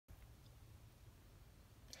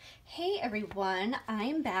Hey everyone,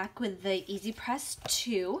 I'm back with the EasyPress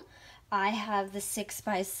 2. I have the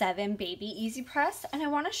 6x7 baby EasyPress and I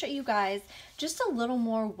want to show you guys just a little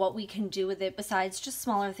more what we can do with it besides just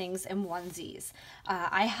smaller things and onesies.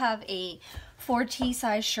 I have a 4T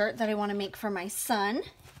size shirt that I want to make for my son,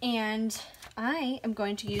 and I am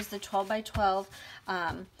going to use the 12x12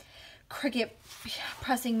 Cricut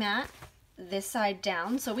pressing mat this side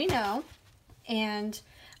down so we know. And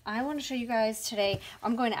I want to show you guys today,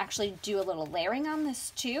 I'm going to actually do a little layering on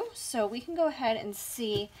this too, so we can go ahead and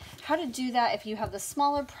see how to do that if you have the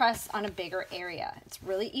smaller press on a bigger area. It's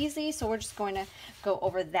really easy, so we're just going to go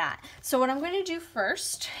over that. So what I'm going to do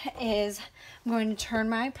first is I'm going to turn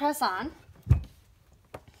my press on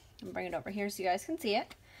and bring it over here so you guys can see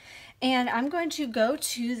it. And I'm going to go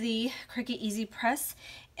to the Cricut EasyPress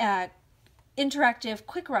interactive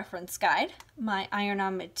quick reference guide. My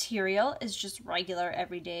iron-on material is just regular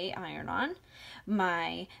everyday iron-on.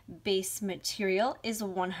 My base material is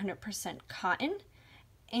 100% cotton,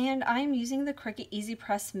 and I'm using the Cricut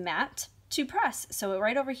EasyPress mat to press. So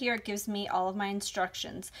right over here it gives me all of my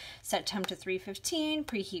instructions. Set temp to 315,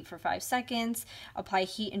 preheat for 5 seconds, apply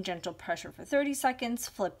heat and gentle pressure for 30 seconds,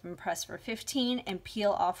 flip and press for 15, and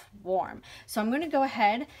peel off warm. So I'm going to go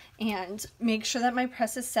ahead and make sure that my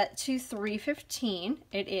press is set to 315.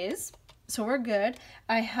 It is, so we're good.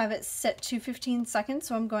 I have it set to 15 seconds,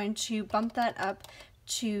 so I'm going to bump that up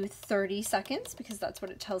to 30 seconds because that's what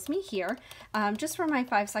it tells me here. Just for my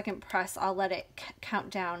 5-second press, I'll let it count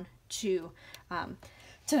down to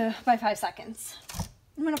by 5 seconds.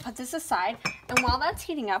 I'm going to put this aside, and while that's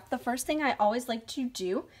heating up, the first thing I always like to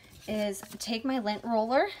do is take my lint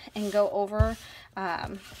roller and go over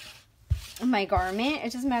my garment.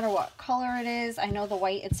 It doesn't matter what color it is. I know the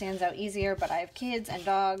white, it stands out easier, but I have kids and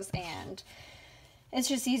dogs, and it's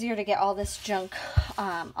just easier to get all this junk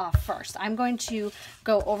off first. I'm going to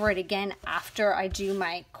go over it again after I do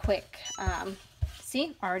my quick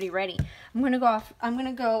see, already ready. I'm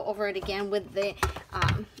gonna go over it again with the,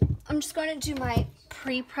 I'm just going to do my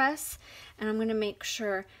pre-press, and I'm gonna make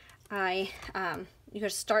sure you're gonna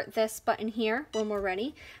start this button here when we're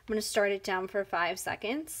ready. I'm gonna start it down for 5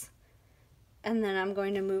 seconds, and then I'm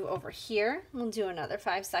going to move over here. We'll do another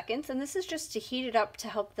 5 seconds, and this is just to heat it up to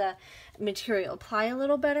help the material apply a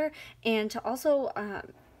little better, and to also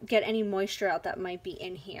get any moisture out that might be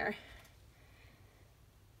in here.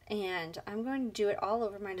 And I'm going to do it all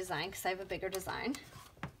over my design because I have a bigger design.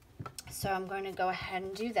 So I'm going to go ahead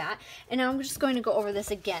and do that. And now I'm just going to go over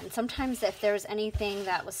this again. Sometimes if there's anything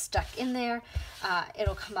that was stuck in there,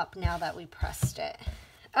 it'll come up now that we pressed it.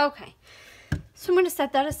 Okay, so I'm going to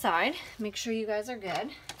set that aside. Make sure you guys are good.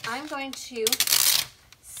 I'm going to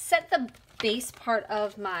set the base part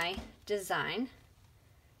of my design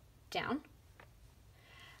down.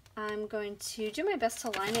 I'm going to do my best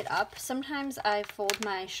to line it up. Sometimes I fold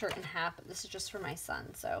my shirt in half, but this is just for my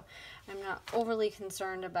son, so I'm not overly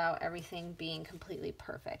concerned about everything being completely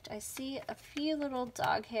perfect. I see a few little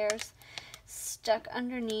dog hairs stuck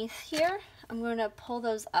underneath here. I'm going to pull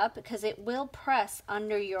those up because it will press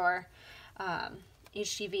under your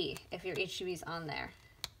HTV if your HTV is on there,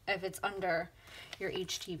 if it's under your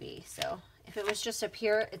HTV. So if it was just up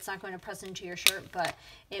here, it's not going to press into your shirt, but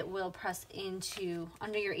it will press into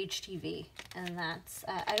under your HTV, and that's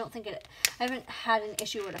I haven't had an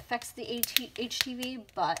issue where it affects the HTV,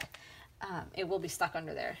 but it will be stuck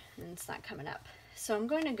under there and it's not coming up. So I'm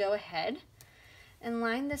going to go ahead and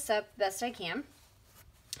line this up best I can,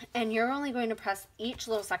 and you're only going to press each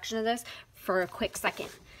little section of this for a quick second.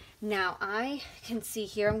 Now I can see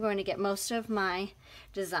here I'm going to get most of my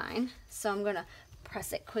design, so I'm going to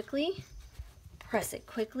press it quickly, press it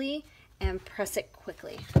quickly, and press it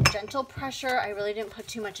quickly. Gentle pressure. I really didn't put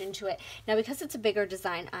too much into it. Now because it's a bigger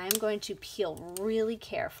design, I'm going to peel really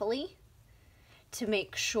carefully to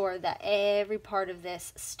make sure that every part of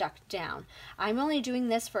this stuck down. I'm only doing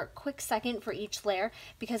this for a quick second for each layer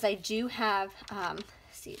because I do have,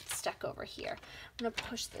 see, it's stuck over here. I'm going to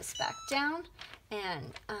push this back down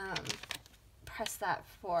and press that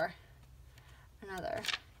for another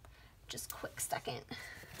just quick second.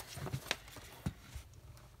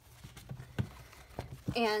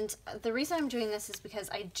 And the reason I'm doing this is because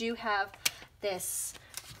I do have this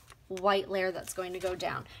white layer that's going to go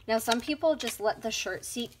down. Now some people just let the shirt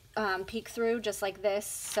peek through just like this,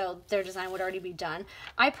 so their design would already be done.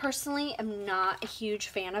 I personally am not a huge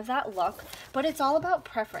fan of that look, but it's all about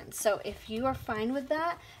preference. So if you are fine with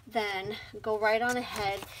that, then go right on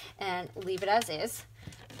ahead and leave it as is.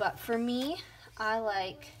 But for me, I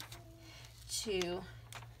like to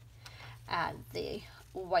add the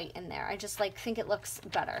white in there. I just think it looks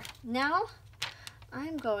better. Now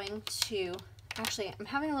I'm going to Actually, I'm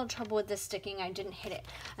having a little trouble with this sticking. I didn't hit it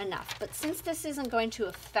enough. But since this isn't going to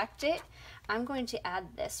affect it, I'm going to add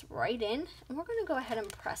this right in, and we're going to go ahead and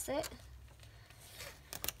press it.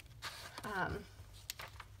 I'm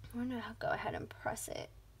going to go ahead and press it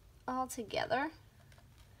all together.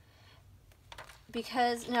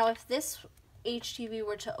 Because now if this HTV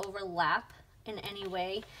were to overlap in any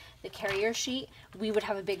way the carrier sheet, we would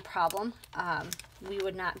have a big problem. We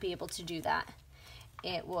would not be able to do that.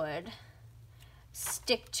 It would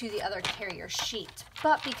stick to the other carrier sheet.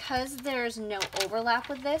 But because there's no overlap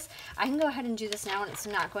with this, I can go ahead and do this now and it's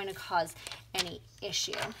not going to cause any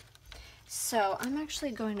issue. So I'm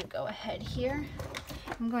actually going to go ahead here.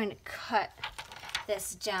 I'm going to cut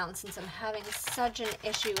this down since I'm having such an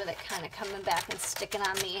issue with it kind of coming back and sticking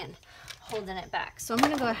on me and holding it back. So I'm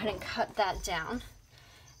going to go ahead and cut that down.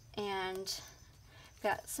 And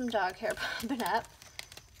got some dog hair popping up.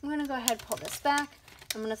 I'm going to go ahead and pull this back.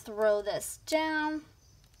 I'm going to throw this down.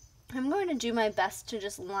 I'm going to do my best to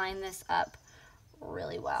just line this up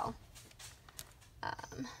really well.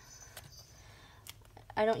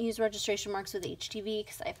 I don't use registration marks with HTV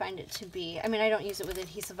because I find it to be, I mean, I don't use it with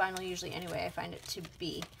adhesive vinyl usually anyway. I find it to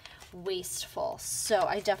be wasteful. So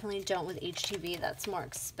I definitely don't with HTV. That's more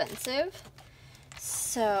expensive.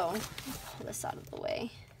 So I'll pull this out of the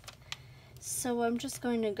way. So I'm just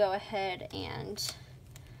going to go ahead and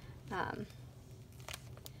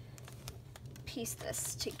piece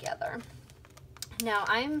this together. Now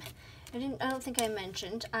I don't think I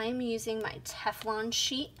mentioned, I'm using my Teflon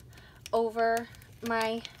sheet over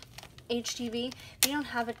my HTV. If you don't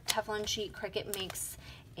have a Teflon sheet, Cricut makes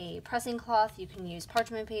a pressing cloth. You can use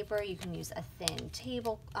parchment paper, you can use a thin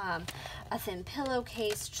a thin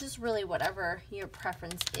pillowcase, just really whatever your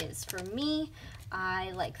preference is. For me,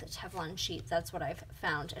 I like the Teflon sheet. That's what I've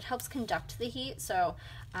found. It helps conduct the heat, so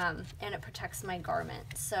and it protects my garment.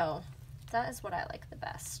 So that is what I like the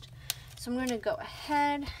best. So I'm going to go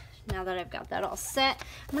ahead, now that I've got that all set,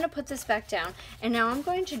 I'm going to put this back down, and now I'm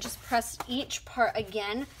going to just press each part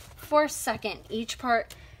again for a second, each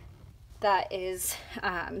part that is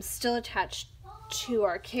still attached to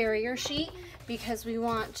our carrier sheet, because we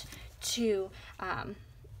want to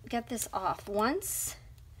get this off. Once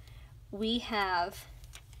we have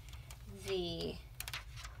the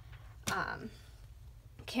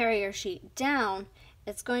carrier sheet down,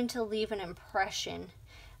 it's going to leave an impression.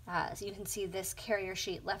 So you can see this carrier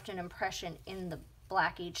sheet left an impression in the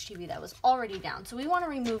black HTV that was already down. So we want to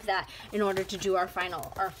remove that in order to do our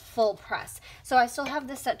full press. So I still have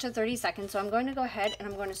this set to 30 seconds. So I'm going to go ahead and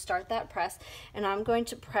I'm going to start that press, and I'm going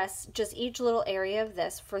to press just each little area of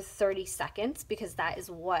this for 30 seconds because that is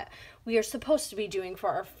what we are supposed to be doing for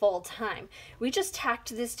our full time. We just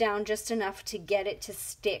tacked this down just enough to get it to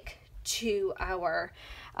stick to our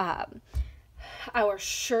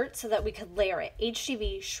shirt so that we could layer it.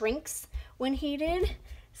 HTV shrinks when heated,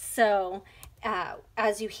 so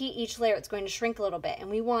as you heat each layer, it's going to shrink a little bit, and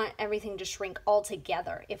we want everything to shrink all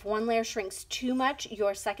together. If one layer shrinks too much,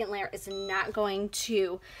 your second layer is not going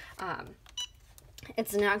to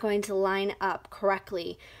line up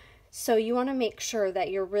correctly. So you want to make sure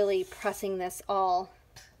that you're really pressing this all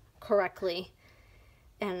correctly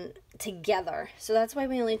and together. So that's why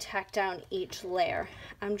we only tack down each layer.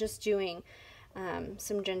 I'm just doing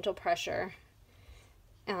some gentle pressure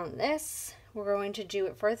on this. We're going to do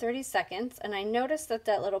it for 30 seconds, and I noticed that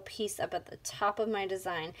that little piece up at the top of my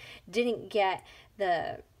design didn't get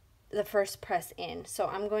the first press in. So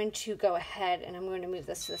I'm going to go ahead and I'm going to move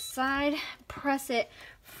this to the side, press it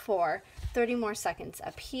for 30 more seconds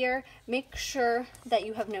up here. Make sure that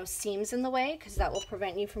you have no seams in the way because that will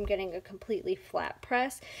prevent you from getting a completely flat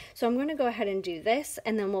press. So I'm going to go ahead and do this,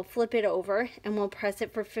 and then we'll flip it over and we'll press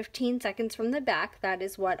it for 15 seconds from the back. That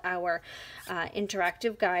is what our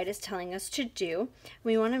interactive guide is telling us to do.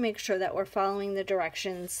 We want to make sure that we're following the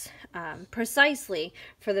directions precisely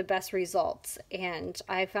for the best results, and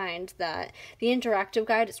I find that the interactive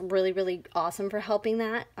guide is really, really awesome for helping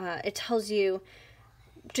that. It tells you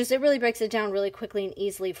it really breaks it down really quickly and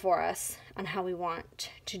easily for us on how we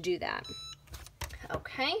want to do that.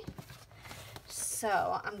 Okay,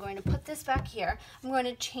 so I'm going to put this back here. I'm going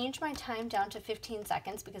to change my time down to 15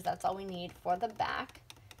 seconds because that's all we need for the back,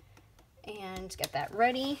 and get that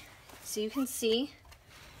ready so you can see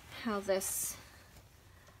how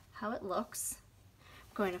it looks.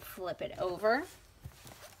 I'm going to flip it over,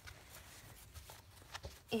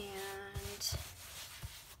 and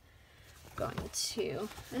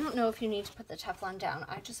I don't know if you need to put the Teflon down.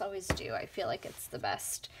 I just always do. I feel like it's the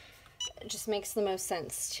best. It just makes the most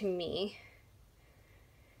sense to me.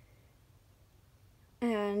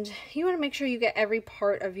 And you want to make sure you get every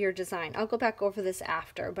part of your design. I'll go back over this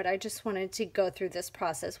after, but I just wanted to go through this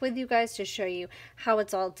process with you guys to show you how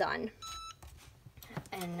it's all done.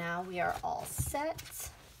 And now we are all set.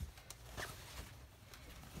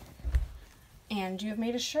 And you've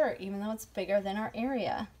made a shirt, even though it's bigger than our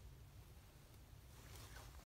area.